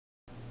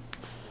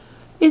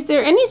Is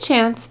there any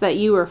chance that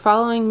you were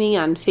following me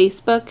on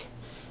Facebook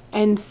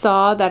and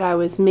saw that I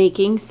was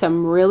making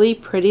some really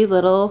pretty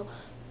little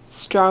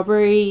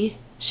strawberry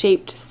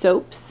shaped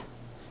soaps?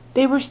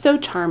 They were so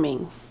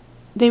charming.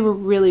 They were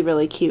really,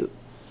 really cute.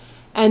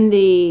 And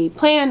the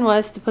plan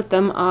was to put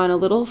them on a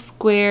little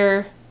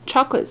square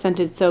chocolate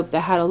scented soap that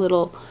had a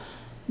little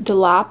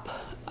dollop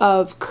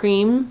of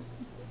cream,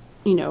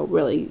 you know,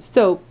 really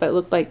soap, but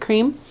looked like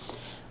cream.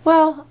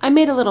 Well, I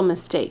made a little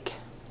mistake.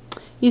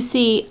 You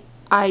see,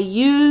 I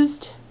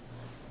used,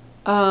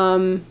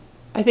 I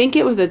think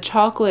it was a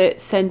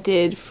chocolate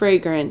scented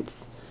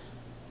fragrance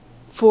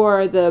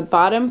for the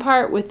bottom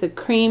part with the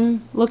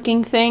cream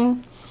looking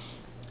thing.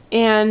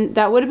 And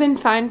that would have been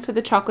fine for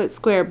the chocolate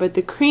square, but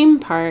the cream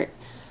part,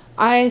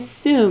 I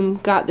assume,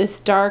 got this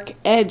dark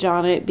edge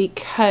on it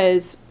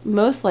because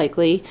most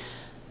likely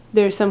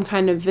there's some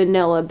kind of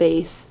vanilla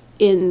base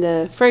in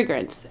the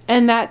fragrance.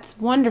 And that's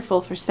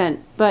wonderful for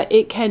scent, but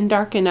it can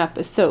darken up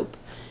a soap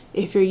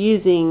if you're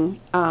using,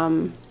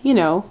 you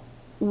know,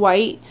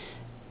 white,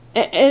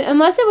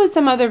 unless it was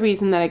some other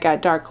reason that it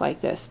got dark like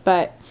this.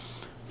 But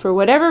for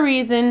whatever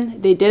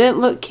reason, they didn't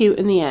look cute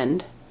in the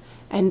end.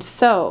 And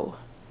so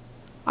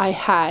I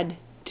had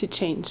to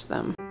change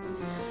them.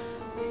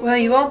 Well,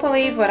 you won't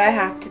believe what I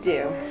have to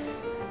do.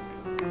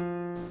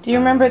 Do you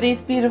remember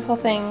these beautiful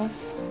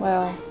things?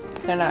 Well,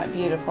 they're not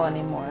beautiful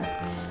anymore.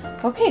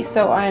 Okay,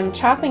 so I'm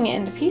chopping it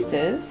into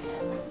pieces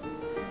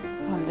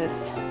on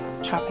this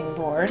chopping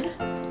board.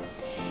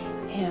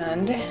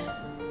 And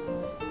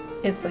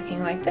it's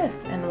looking like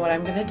this. And what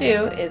I'm going to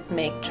do is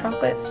make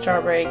chocolate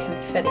strawberry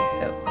confetti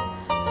soap,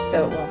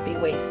 so it won't be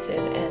wasted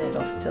and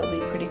it'll still be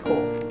pretty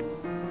cool.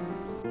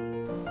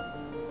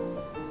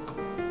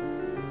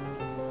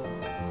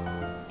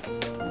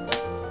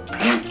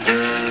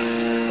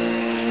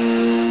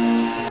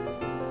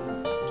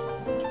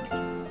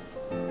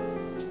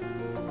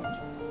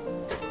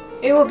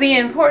 It will be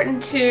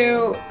important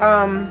to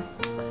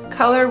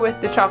color with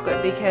the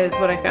chocolate, because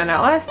what I found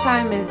out last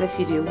time is if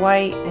you do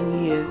white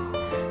and you use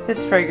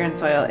this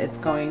fragrance oil, it's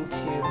going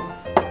to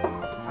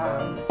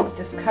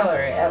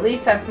discolor it. At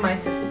least that's my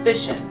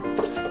suspicion,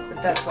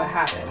 that that's what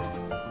happened.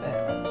 But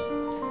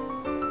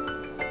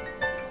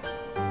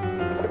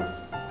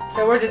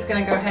so we're just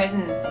going to go ahead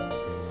and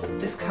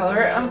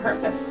discolor it on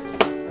purpose.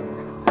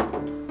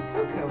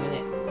 Cocoa in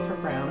it for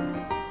brown.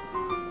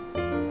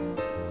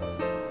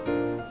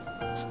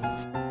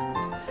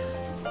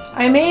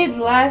 I made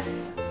less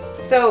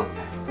soap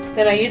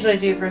than I usually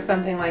do for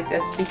something like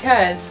this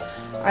because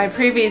I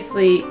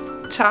previously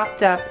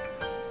chopped up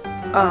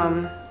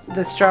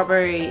the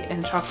strawberry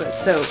and chocolate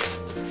soap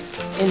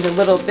into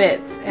little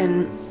bits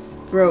and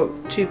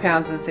wrote 2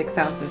 pounds and 6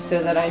 ounces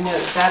so that I know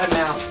that that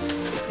amount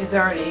is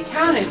already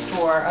accounted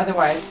for,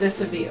 otherwise this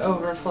would be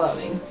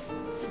overflowing.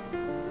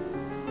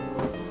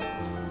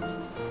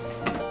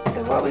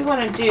 So what we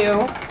want to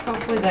do,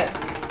 hopefully that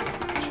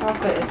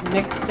chocolate is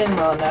mixed in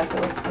well enough.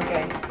 It looks like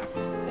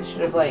I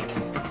should have like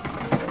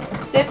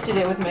sifted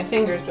it with my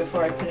fingers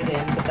before I put it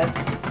in, but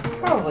that's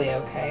probably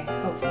okay.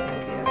 Hopefully it'll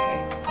be okay.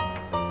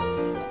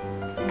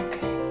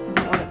 Okay, I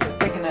don't want it to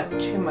thicken up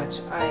too much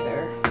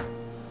either.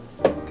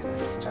 I'm kind of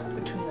stuck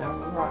between a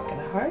rock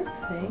and a hard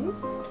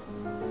place.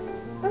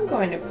 I'm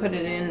going to put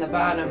it in the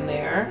bottom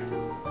there.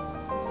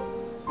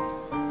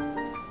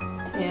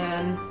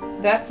 And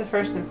that's the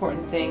first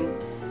important thing,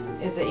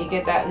 is that you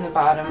get that in the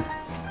bottom.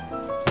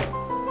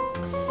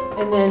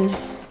 And then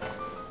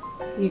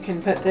you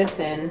can put this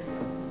in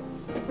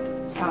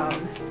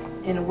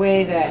a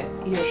way that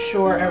you're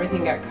sure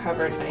everything got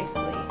covered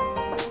nicely.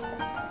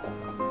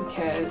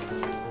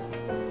 Because,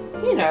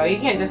 you know, you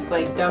can't just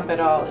like dump it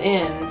all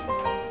in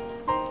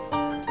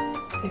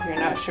if you're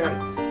not sure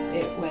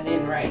it went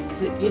in right.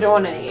 Because you don't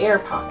want any air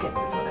pockets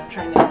is what I'm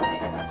trying to say.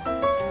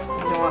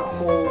 You don't want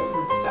holes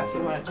and stuff.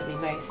 You want it to be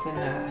nice and,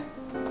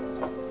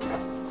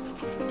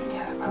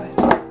 yeah, I'll probably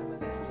do some of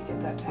this to get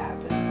that to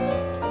happen.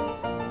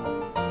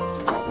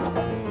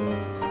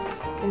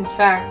 In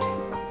fact,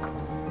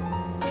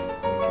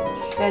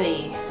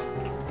 confetti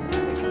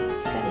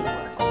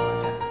work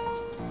on.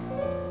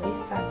 At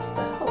least that's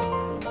the hope.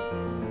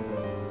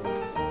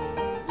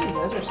 Ooh,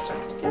 those are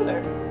stuck together.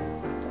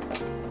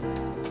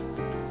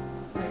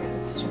 Okay,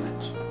 that's too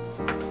much.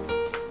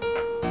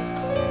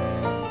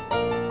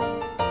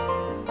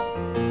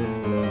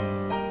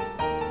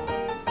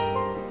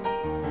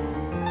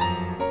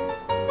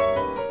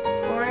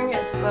 Pouring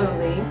it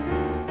slowly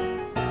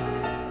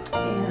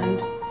and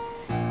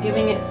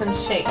giving it some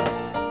shakes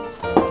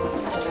so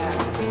that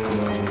we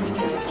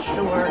can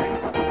ensure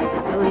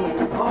filling in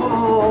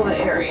all the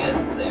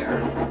areas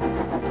there. I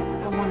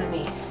don't want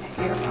any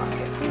air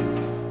pockets.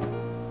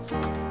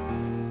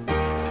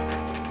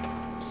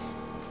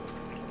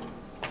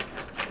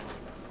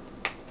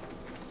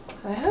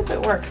 I hope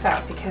it works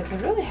out because I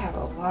really have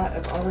a lot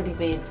of already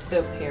made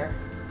soap here.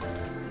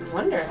 I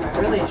wonder if I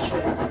really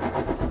should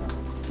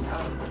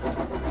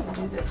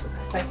do this with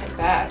a second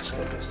batch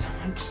because there's so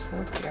much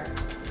soap here.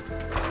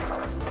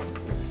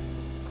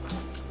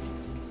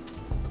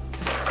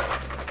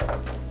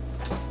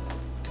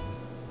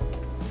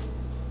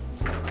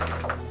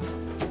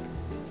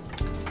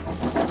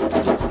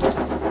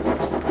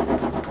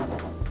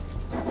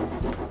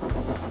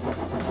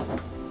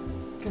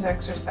 should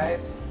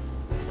exercise.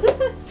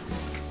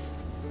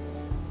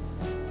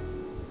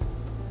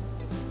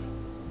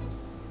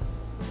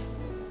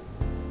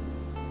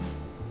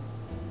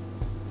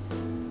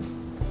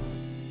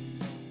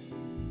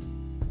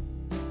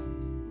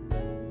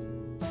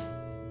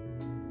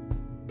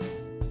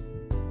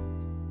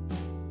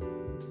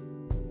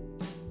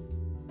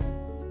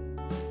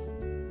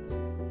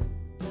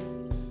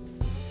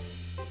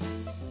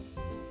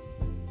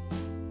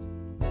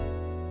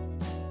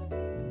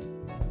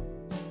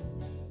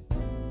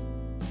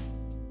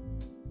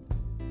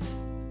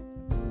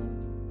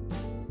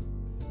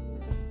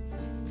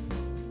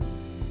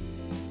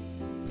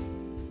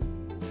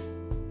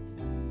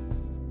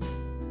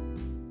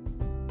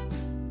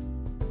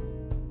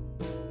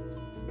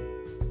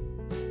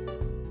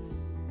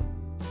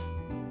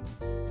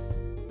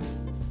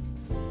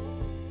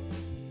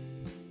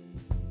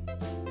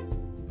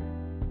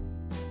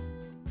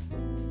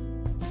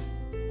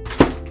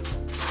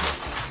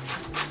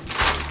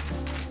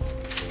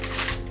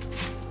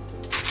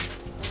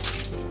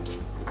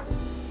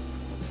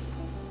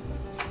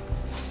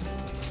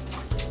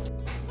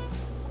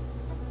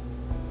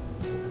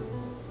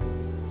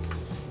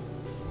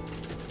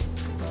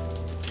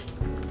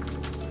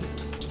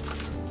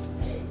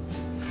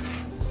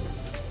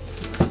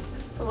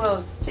 A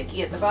little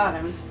sticky at the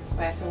bottom, so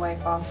I have to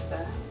wipe off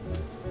the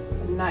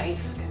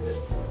knife because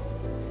it's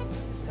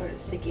sort of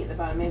sticky at the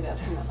bottom. Maybe I'll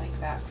turn it like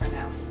that for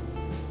now.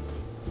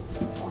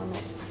 Form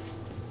it.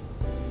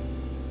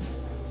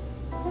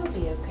 It'll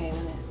be okay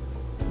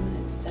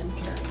when it's done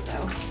curing,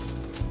 though.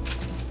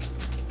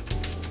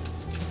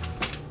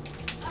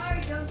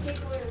 Sorry, don't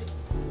take away.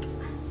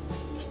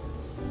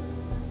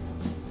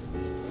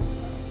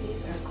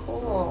 These are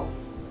cool.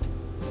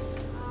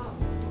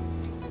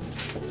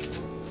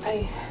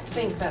 I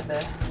think that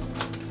the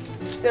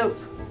soap,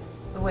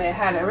 the way I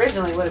had it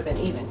originally, would have been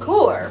even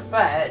cooler,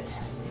 but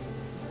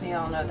we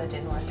all know that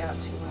didn't work out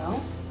too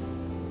well.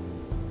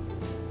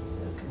 So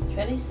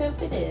confetti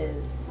soap it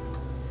is.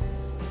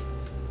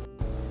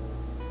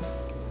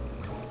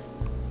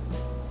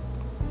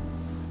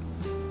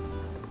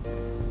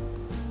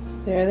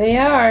 There they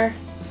are.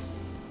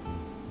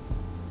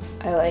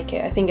 I like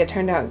it. I think it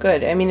turned out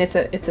good. I mean, it's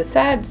a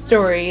sad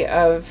story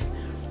of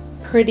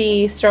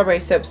pretty strawberry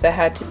soaps that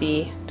had to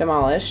be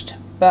demolished,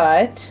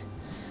 but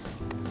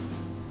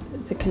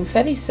the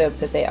confetti soap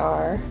that they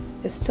are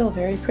is still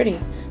very pretty.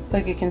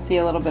 Look, you can see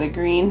a little bit of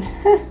green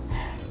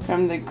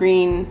from the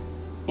green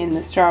in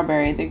the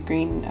strawberry, the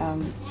green,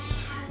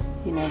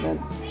 you know,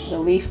 the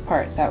leaf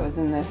part that was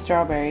in the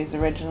strawberries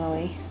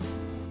originally.